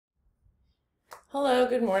Hello,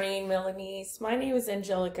 good morning, Melanie. My name is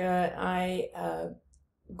Angelica. I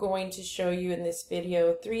going to show you in this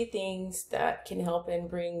video 3 things that can help and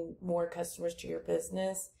bring more customers to your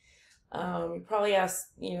business. You probably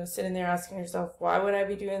sitting there asking yourself, why would I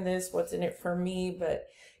be doing this? What's in it for me? But,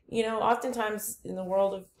 oftentimes in the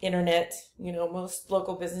world of internet, most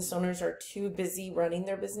local business owners are too busy running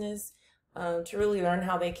their business to really learn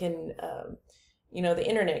how they can, the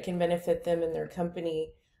internet can benefit them and their company.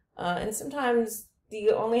 And sometimes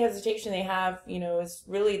the only hesitation they have, is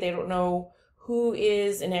really they don't know who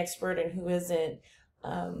is an expert and who isn't.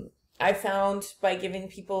 I found by giving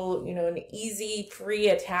people, an easy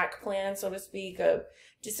pre-attack plan, so to speak, of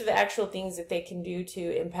just of actual things that they can do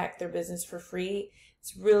to impact their business for free,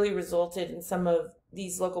 it's really resulted in some of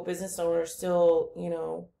these local business owners still,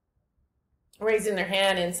 raising their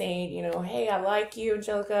hand and saying, hey, I like you,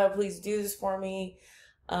 Angelica, please do this for me.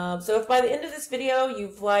 So if by the end of this video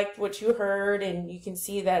you've liked what you heard and you can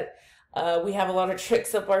see that we have a lot of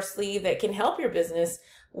tricks up our sleeve that can help your business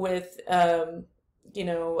with,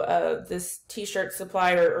 this t-shirt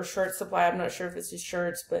supply or shirt supply. I'm not sure if it's just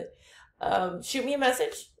shirts, but shoot me a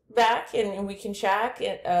message back and we can chat.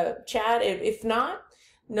 If not,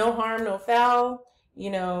 no harm, no foul.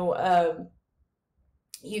 You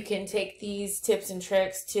can take these tips and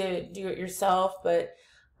tricks to do it yourself, but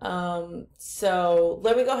so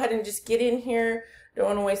let me go ahead and just get in here. Don't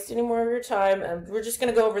want to waste any more of your time. We're just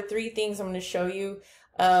going to go over 3 things I'm going to show you.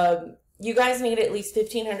 You guys need at least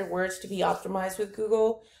 1,500 words to be optimized with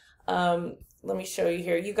Google. Let me show you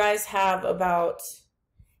here. You guys have about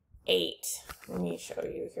 8. Let me show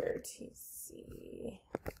you here. TC.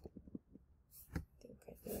 I think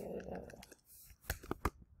I did.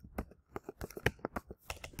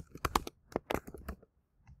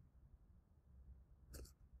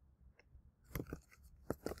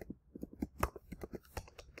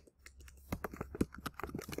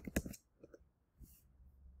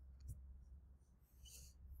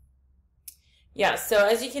 Yeah, so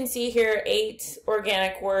as you can see here, 8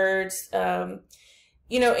 organic words.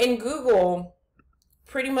 In Google,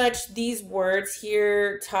 pretty much these words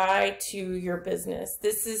here tie to your business.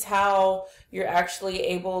 This is how you're actually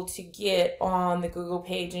able to get on the Google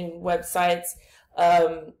page and websites.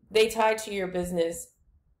 They tie to your business.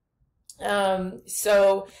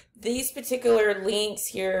 So these particular links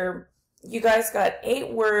here, you guys got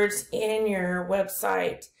 8 words in your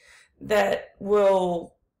website that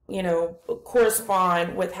will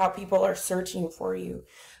correspond with how people are searching for you.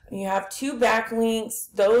 You have 2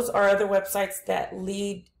 backlinks. Those are other websites that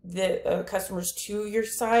lead the customers to your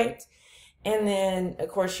site. And then, of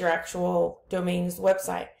course, your actual domain is the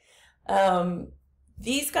website.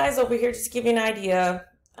 These guys over here, just to give you an idea,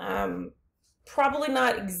 probably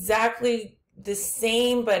not exactly the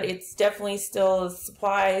same, but it's definitely still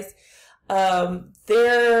supplies.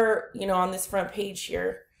 They're, on this front page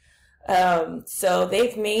here. So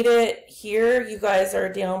they've made it here. You guys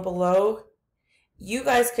are down below. You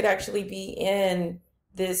guys could actually be in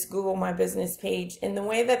this Google My Business page. And the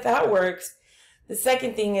way that that works, the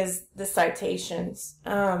second thing is the citations.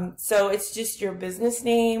 So it's just your business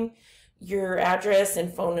name, your address,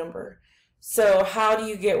 and phone number. So how do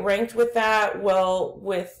you get ranked with that? Well,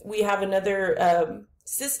 we have another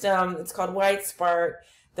system. It's called WhiteSpark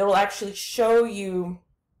that will actually show you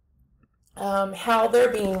how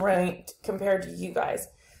they're being ranked compared to you guys.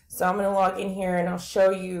 So I'm going to log in here and I'll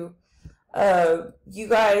show you. You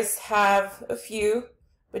guys have a few,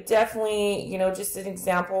 but definitely, just an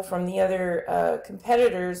example from the other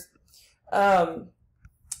competitors.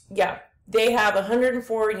 Yeah, they have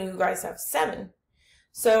 104 and you guys have 7.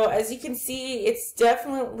 So as you can see, it's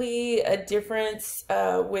definitely a difference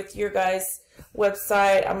with your guys'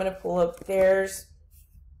 website. I'm going to pull up theirs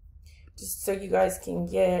just so you guys can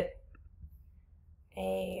get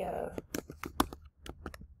an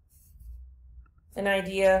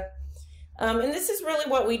idea. And this is really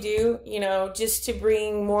what we do, just to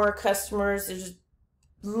bring more customers. There's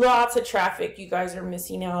lots of traffic you guys are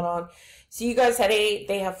missing out on. So you guys had 8,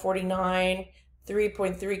 they have 49,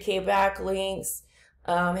 3.3K backlinks.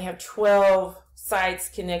 They have 12 sites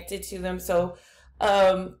connected to them. So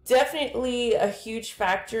definitely a huge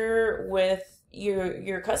factor with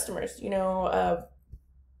your customers,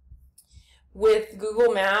 with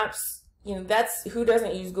Google Maps, that's who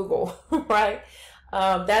doesn't use Google, right?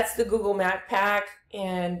 That's the Google Map Pack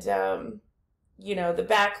and, the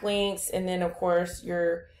backlinks, and then of course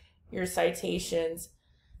your citations.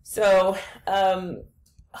 So,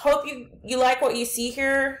 hope you like what you see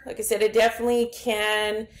here. Like I said, it definitely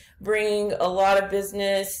can bring a lot of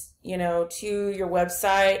business, to your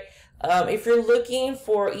website. If you're looking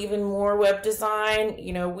for even more web design,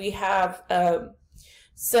 we have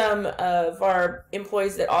some of our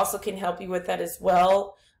employees that also can help you with that as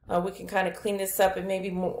well. We can kind of clean this up and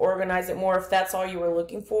maybe organize it more if that's all you were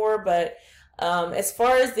looking for. But as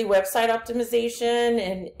far as the website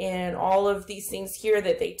optimization and all of these things here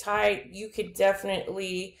that they type, you could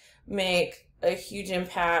definitely make a huge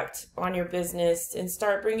impact on your business and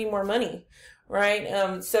start bringing more money,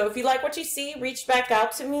 right? So if you like what you see, reach back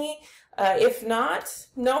out to me. If not,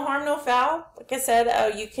 no harm, no foul. Like I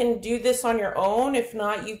said, you can do this on your own. If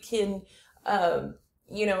not, you can,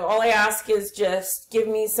 all I ask is just give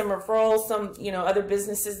me some referrals, some, other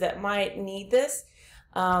businesses that might need this.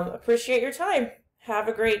 Appreciate your time. Have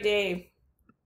a great day.